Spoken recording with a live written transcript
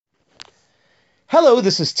Hello,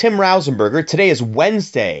 this is Tim Rausenberger. Today is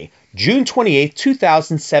Wednesday, June 28th,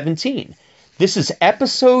 2017. This is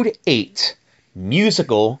episode 8,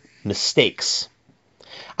 Musical Mistakes.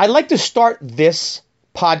 I'd like to start this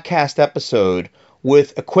podcast episode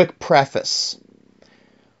with a quick preface.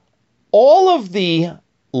 All of the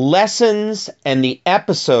lessons and the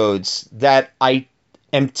episodes that I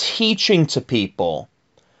am teaching to people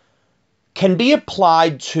can be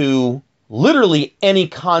applied to literally any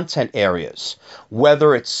content areas,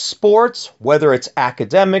 whether it's sports, whether it's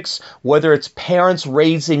academics, whether it's parents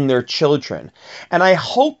raising their children. And I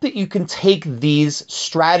hope that you can take these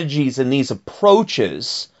strategies and these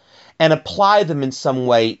approaches and apply them in some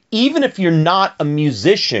way, even if you're not a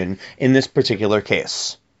musician in this particular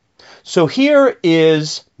case. So here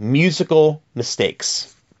is musical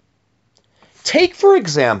mistakes. Take, for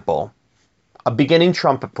example, a beginning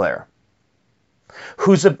trumpet player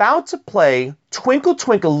who's about to play Twinkle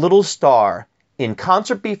Twinkle Little Star in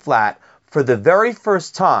concert B flat for the very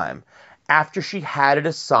first time after she had it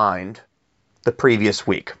assigned the previous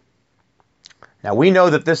week. Now we know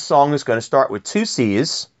that this song is going to start with 2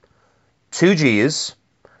 C's, 2 G's,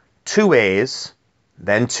 2 A's,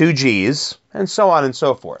 then 2 G's, and so on and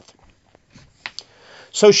so forth.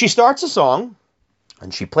 So she starts a song,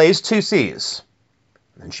 and she plays 2 C's,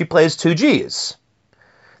 and she plays 2 G's.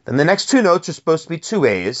 Then the next 2 notes are supposed to be 2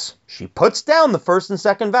 A's. She puts down the first and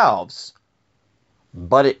second valves,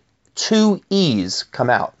 but 2 E's come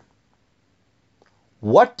out.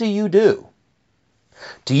 What do?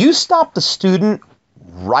 Do you stop the student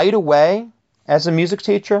right away as a music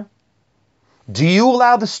teacher? Do you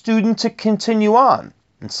allow the student to continue on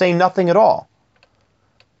and say nothing at all?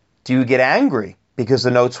 Do you get angry because the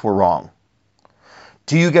notes were wrong?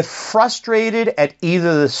 Do you get frustrated at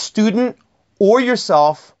either the student or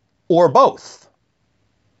yourself, or both?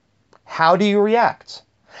 How do you react?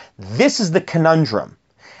 This is the conundrum.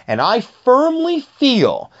 And I firmly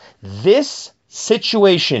feel this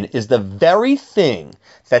situation is the very thing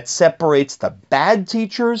that separates the bad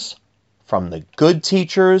teachers from the good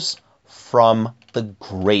teachers from the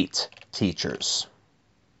great teachers.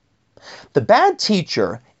 The bad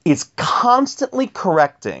teacher is constantly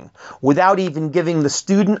correcting without even giving the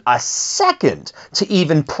student a second to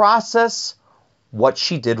even process what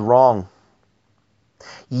she did wrong.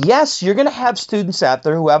 Yes, you're going to have students out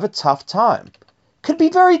there who have a tough time. Could be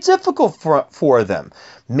very difficult for them.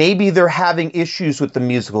 Maybe they're having issues with the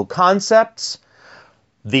musical concepts,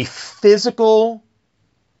 the physical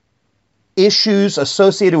issues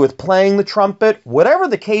associated with playing the trumpet, whatever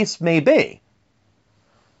the case may be.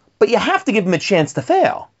 But you have to give them a chance to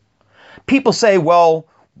fail. People say, well,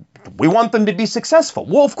 we want them to be successful.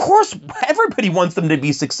 Well, of course, everybody wants them to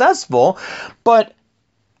be successful, but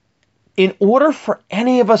in order for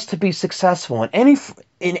any of us to be successful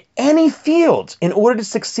in any field, in order to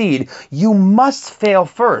succeed, you must fail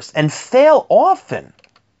first and fail often.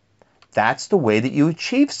 That's the way that you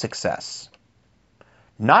achieve success.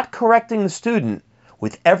 Not correcting the student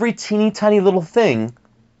with every teeny tiny little thing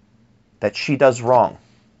that she does wrong.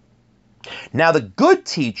 Now, the good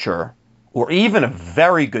teacher, or even a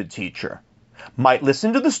very good teacher, might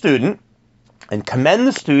listen to the student and commend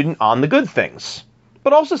the student on the good things,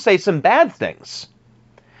 but also say some bad things.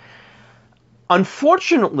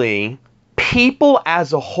 Unfortunately, people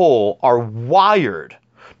as a whole are wired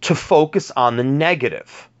to focus on the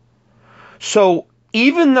negative. So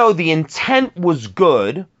even though the intent was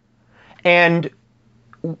good, and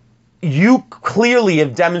you clearly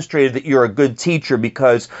have demonstrated that you're a good teacher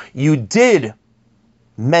because you did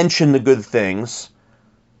mention the good things,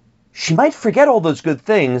 she might forget all those good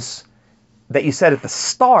things that you said at the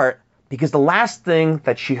start because the last thing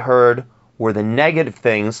that she heard were the negative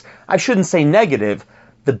things. I shouldn't say negative,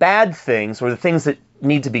 the bad things or the things that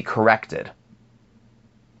need to be corrected.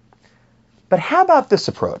 But how about this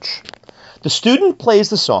approach? The student plays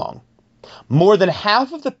the song. More than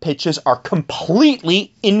half of the pitches are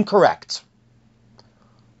completely incorrect,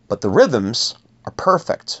 but the rhythms are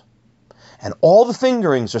perfect. And all the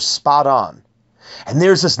fingerings are spot on. And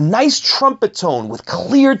there's this nice trumpet tone with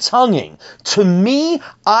clear tonguing. To me,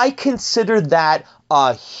 I consider that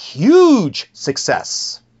a huge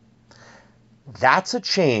success. That's a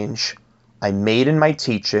change I made in my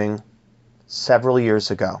teaching several years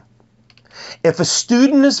ago. If a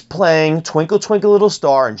student is playing Twinkle Twinkle Little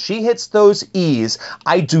Star and she hits those E's,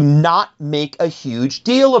 I do not make a huge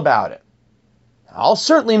deal about it. I'll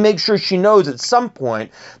certainly make sure she knows at some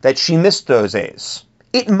point that she missed those A's.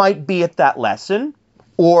 It might be at that lesson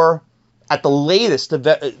or at the latest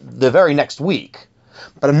the very next week,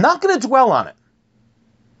 but I'm not going to dwell on it.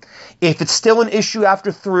 If it's still an issue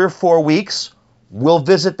after 3 or 4 weeks, we'll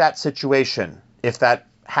visit that situation if that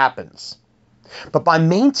happens. But by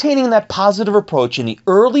maintaining that positive approach in the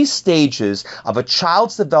early stages of a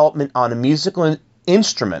child's development on a musical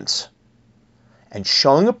instrument and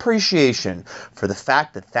showing appreciation for the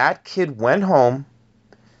fact that that kid went home,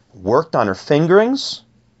 worked on her fingerings,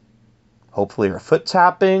 hopefully her foot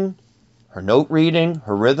tapping, her note reading,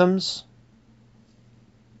 her rhythms,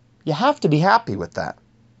 you have to be happy with that.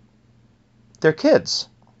 They're kids.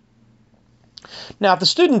 Now, if the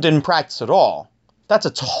student didn't practice at all, that's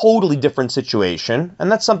a totally different situation, and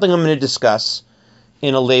that's something I'm going to discuss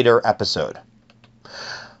in a later episode.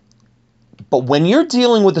 But when you're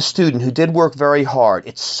dealing with a student who did work very hard,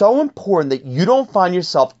 it's so important that you don't find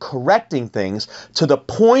yourself correcting things to the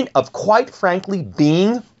point of, quite frankly,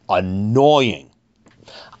 being annoying.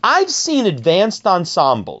 I've seen advanced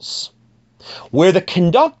ensembles where the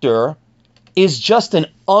conductor is just an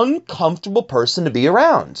uncomfortable person to be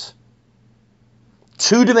around.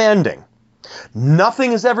 Too demanding.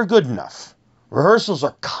 Nothing is ever good enough. Rehearsals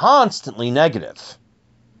are constantly negative.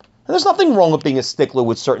 And there's nothing wrong with being a stickler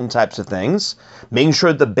with certain types of things. Making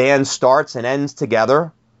sure the band starts and ends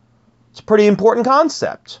together. It's a pretty important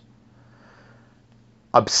concept.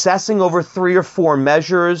 Obsessing over 3 or 4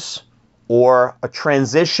 measures or a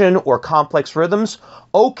transition or complex rhythms,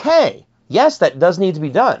 okay. Yes, that does need to be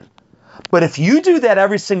done. But if you do that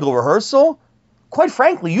every single rehearsal, quite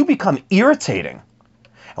frankly, you become irritating.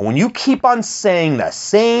 And when you keep on saying the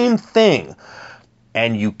same thing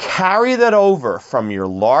and you carry that over from your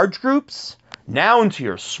large groups, now into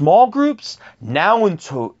your small groups, now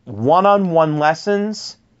into one-on-one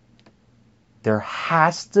lessons, there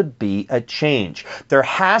has to be a change. There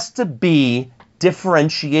has to be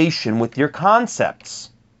differentiation with your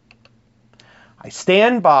concepts. I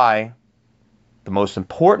stand by the most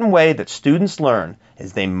important way that students learn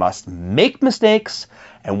is they must make mistakes,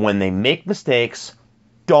 and when they make mistakes,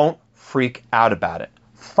 don't freak out about it.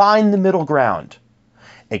 Find the middle ground.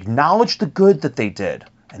 Acknowledge the good that they did,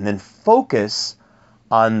 and then focus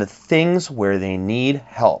on the things where they need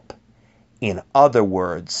help. In other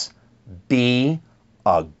words, be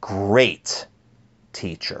a great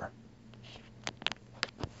teacher.